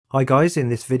Hi guys, in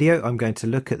this video I'm going to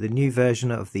look at the new version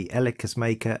of the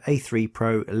Eleksmaker A3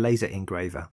 Pro laser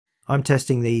engraver. I'm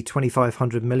testing the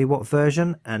 2500 milliwatt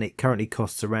version and it currently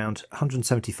costs around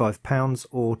 £175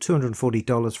 or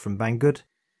 $240 from Banggood.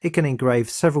 It can engrave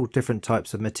several different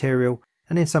types of material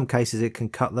and in some cases it can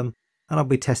cut them, and I'll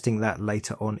be testing that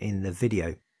later on in the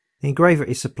video. The engraver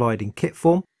is supplied in kit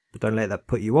form, but don't let that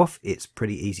put you off, it's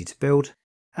pretty easy to build,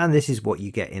 and this is what you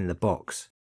get in the box.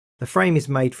 The frame is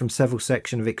made from several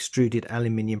sections of extruded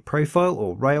aluminium profile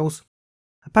or rails,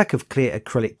 a pack of clear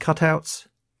acrylic cutouts,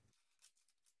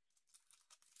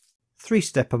 3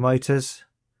 stepper motors,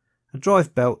 a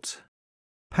drive belt,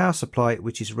 power supply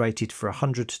which is rated for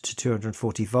 100 to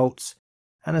 240 volts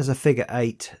and has a figure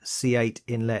 8 C8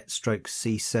 inlet stroke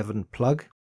C7 plug,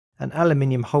 an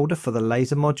aluminium holder for the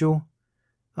laser module,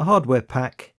 a hardware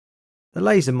pack, the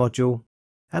laser module,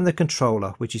 and the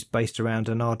controller, which is based around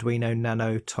an Arduino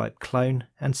Nano type clone,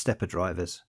 and stepper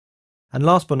drivers. And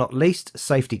last but not least,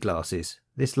 safety glasses.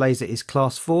 This laser is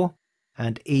class 4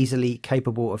 and easily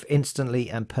capable of instantly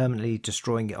and permanently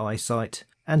destroying your eyesight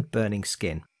and burning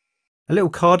skin. A little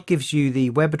card gives you the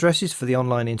web addresses for the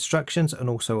online instructions and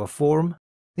also a forum.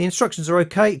 The instructions are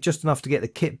okay, just enough to get the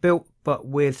kit built, but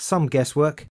with some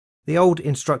guesswork. The old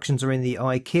instructions are in the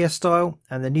IKEA style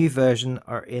and the new version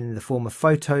are in the form of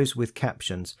photos with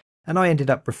captions, and I ended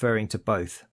up referring to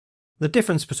both. The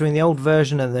difference between the old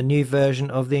version and the new version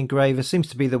of the engraver seems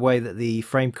to be the way that the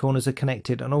frame corners are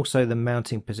connected and also the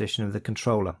mounting position of the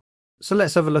controller. So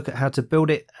let's have a look at how to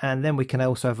build it, and then we can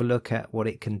also have a look at what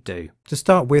it can do. To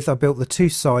start with, I built the 2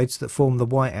 sides that form the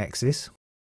y-axis.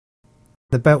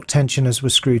 The belt tensioners were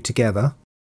screwed together.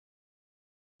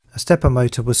 A stepper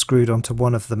motor was screwed onto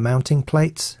one of the mounting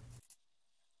plates.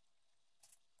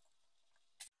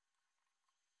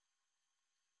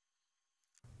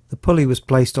 The pulley was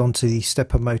placed onto the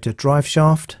stepper motor drive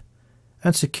shaft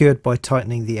and secured by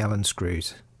tightening the Allen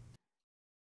screws.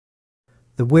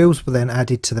 The wheels were then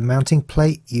added to the mounting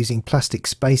plate using plastic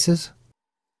spacers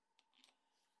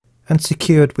and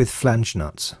secured with flange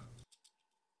nuts.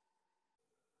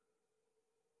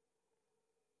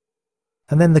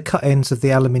 And then the cut ends of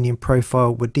the aluminium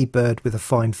profile were deburred with a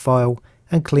fine file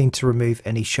and cleaned to remove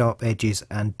any sharp edges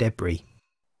and debris.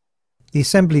 The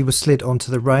assembly was slid onto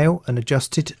the rail and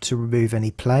adjusted to remove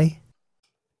any play.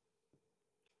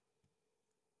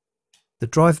 The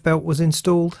drive belt was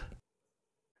installed.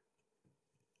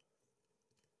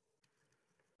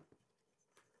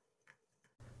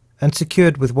 And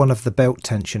secured with one of the belt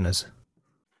tensioners.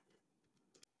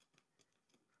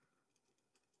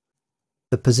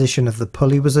 The position of the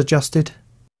pulley was adjusted,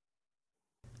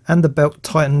 and the belt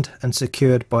tightened and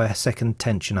secured by a second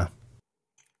tensioner.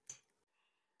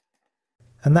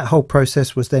 And that whole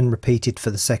process was then repeated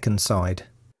for the second side.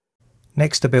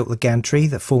 Next I built the gantry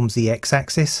that forms the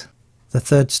x-axis. The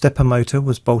 3rd stepper motor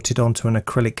was bolted onto an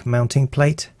acrylic mounting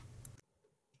plate.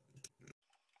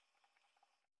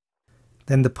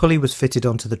 Then the pulley was fitted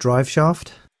onto the drive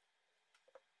shaft.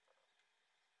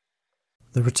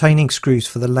 The retaining screws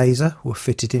for the laser were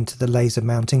fitted into the laser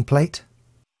mounting plate.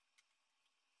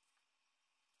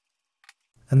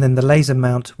 And then the laser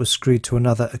mount was screwed to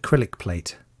another acrylic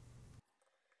plate.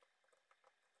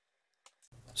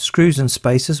 Screws and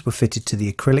spacers were fitted to the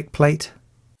acrylic plate.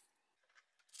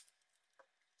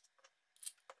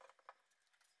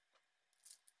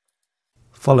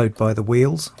 Followed by the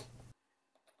wheels.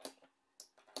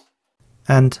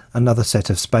 And another set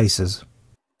of spacers.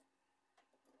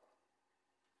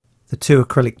 The 2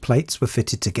 acrylic plates were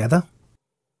fitted together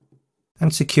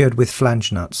and secured with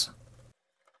flange nuts.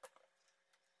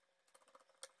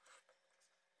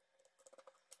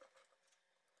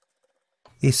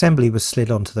 The assembly was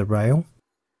slid onto the rail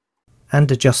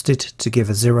and adjusted to give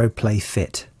a 0 play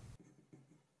fit.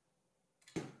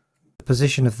 The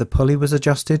position of the pulley was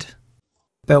adjusted.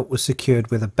 The belt was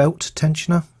secured with a belt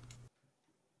tensioner,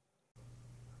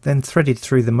 then threaded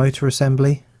through the motor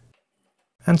assembly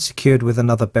and secured with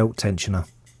another belt tensioner.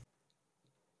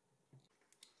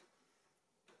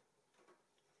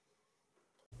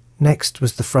 Next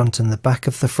was the front and the back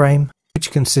of the frame,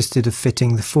 which consisted of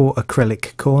fitting the 4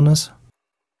 acrylic corners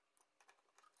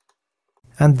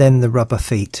and then the rubber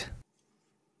feet.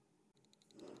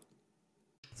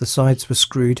 The sides were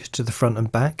screwed to the front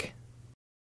and back,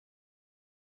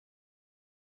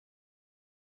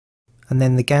 and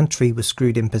then the gantry was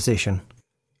screwed in position.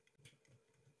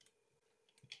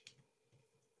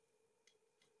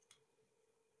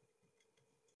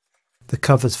 The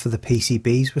covers for the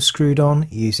PCBs were screwed on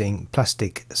using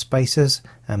plastic spacers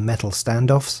and metal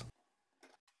standoffs.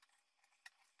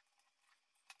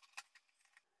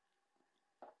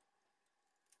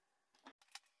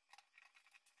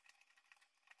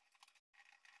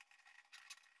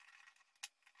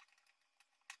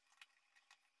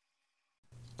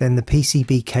 Then the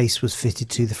PCB case was fitted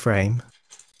to the frame.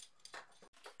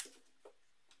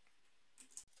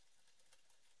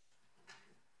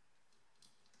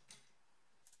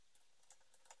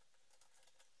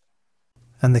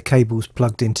 And the cables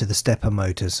plugged into the stepper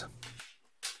motors.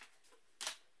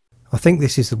 I think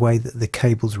this is the way that the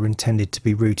cables were intended to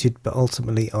be routed, but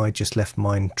ultimately I just left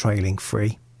mine trailing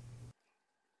free.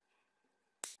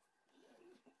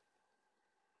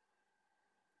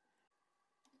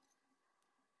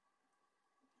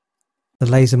 The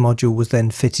laser module was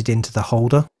then fitted into the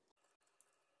holder.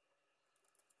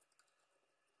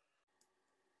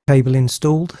 Cable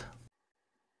installed.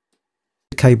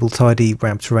 The cable tidy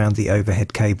wrapped around the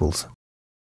overhead cables.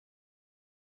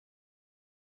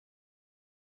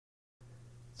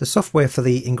 The software for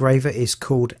the engraver is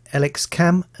called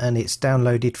Eleksmaker and it's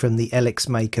downloaded from the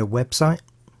Eleksmaker website.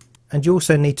 And you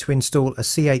also need to install a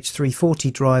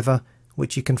CH340 driver,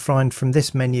 which you can find from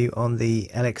this menu on the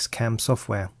Eleksmaker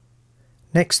software.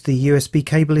 Next, the USB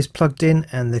cable is plugged in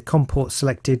and the COM port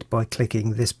selected by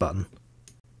clicking this button.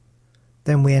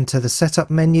 Then we enter the setup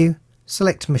menu,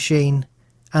 select machine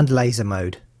and laser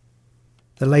mode.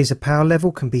 The laser power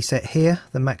level can be set here,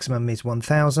 the maximum is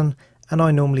 1000 and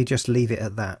I normally just leave it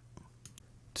at that.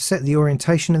 To set the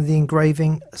orientation of the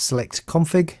engraving, select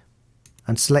config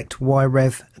and select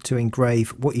YREV to engrave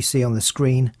what you see on the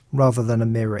screen rather than a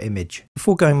mirror image.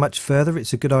 Before going much further,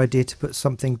 it's a good idea to put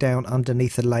something down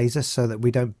underneath the laser so that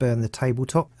we don't burn the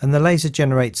tabletop. And the laser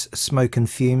generates smoke and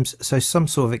fumes, so some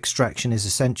sort of extraction is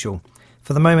essential.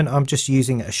 For the moment I'm just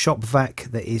using a shop vac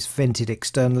that is vented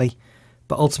externally,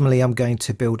 but ultimately I'm going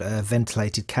to build a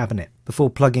ventilated cabinet. Before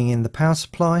plugging in the power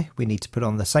supply, we need to put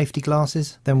on the safety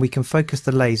glasses. Then we can focus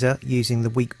the laser using the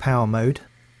weak power mode,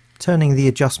 turning the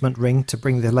adjustment ring to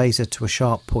bring the laser to a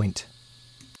sharp point.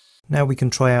 Now we can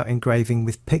try out engraving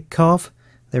with PickCarve.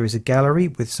 There is a gallery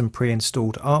with some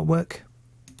pre-installed artwork.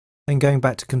 Then going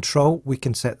back to control, we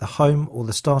can set the home or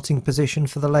the starting position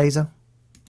for the laser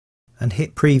and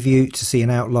hit preview to see an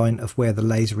outline of where the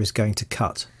laser is going to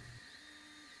cut.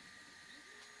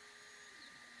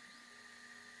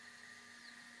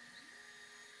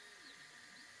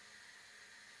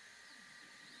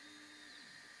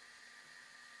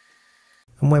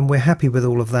 And when we're happy with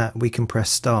all of that, we can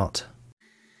press start.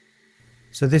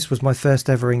 So this was my first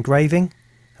ever engraving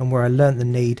and where I learnt the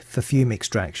need for fume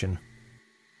extraction.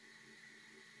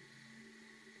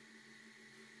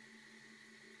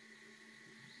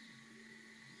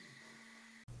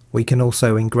 We can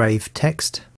also engrave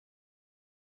text.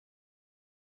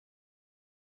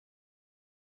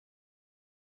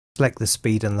 Select the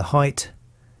speed and the height,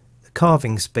 the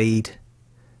carving speed,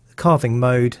 the carving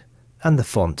mode and the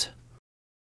font.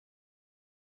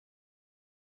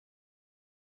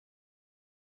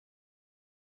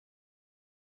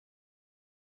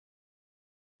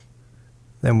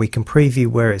 Then we can preview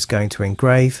where it's going to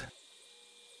engrave.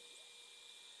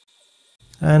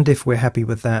 And if we're happy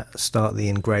with that, start the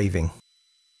engraving.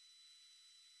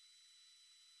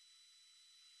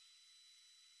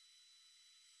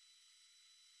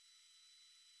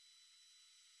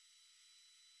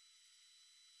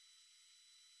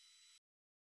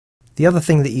 The other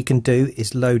thing that you can do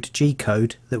is load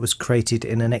G-code that was created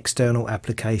in an external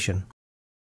application.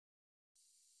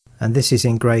 And this is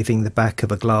engraving the back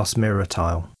of a glass mirror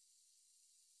tile.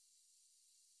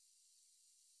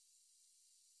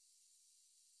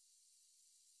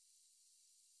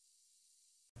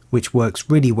 Which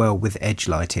works really well with edge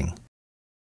lighting.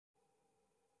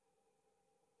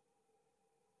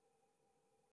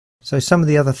 So some of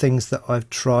the other things that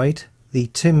I've tried, the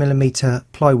 2mm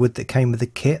plywood that came with the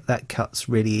kit, that cuts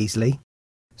really easily.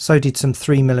 So did some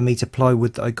 3mm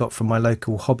plywood that I got from my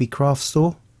local hobby craft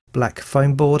store. Black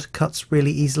foam board cuts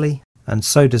really easily, and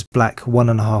so does black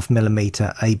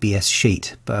 1.5mm ABS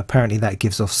sheet, but apparently that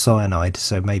gives off cyanide,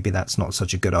 so maybe that's not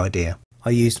such a good idea. I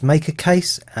used Maker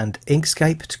Case and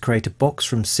Inkscape to create a box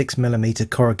from 6mm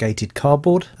corrugated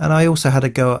cardboard, and I also had a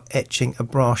go at etching a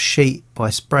brass sheet by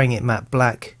spraying it matte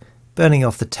black, burning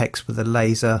off the text with a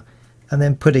laser, and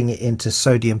then putting it into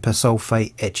sodium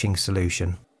persulfate etching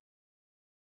solution.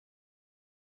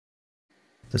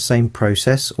 The same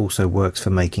process also works for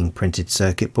making printed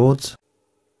circuit boards.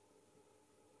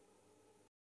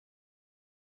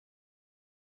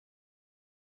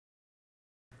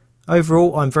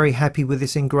 Overall, I'm very happy with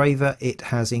this engraver. It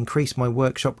has increased my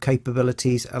workshop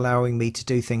capabilities, allowing me to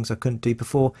do things I couldn't do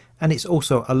before, and it's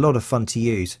also a lot of fun to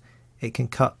use. It can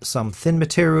cut some thin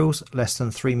materials, less than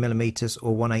 3mm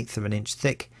or 1/8 of an inch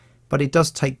thick, but it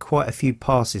does take quite a few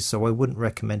passes, so I wouldn't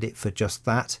recommend it for just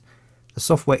that. The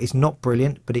software is not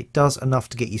brilliant, but it does enough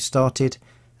to get you started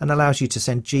and allows you to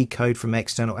send G-code from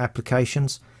external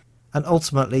applications, and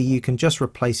ultimately you can just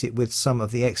replace it with some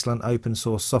of the excellent open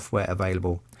source software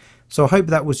available. So I hope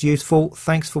that was useful.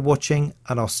 Thanks for watching,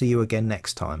 and I'll see you again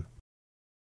next time.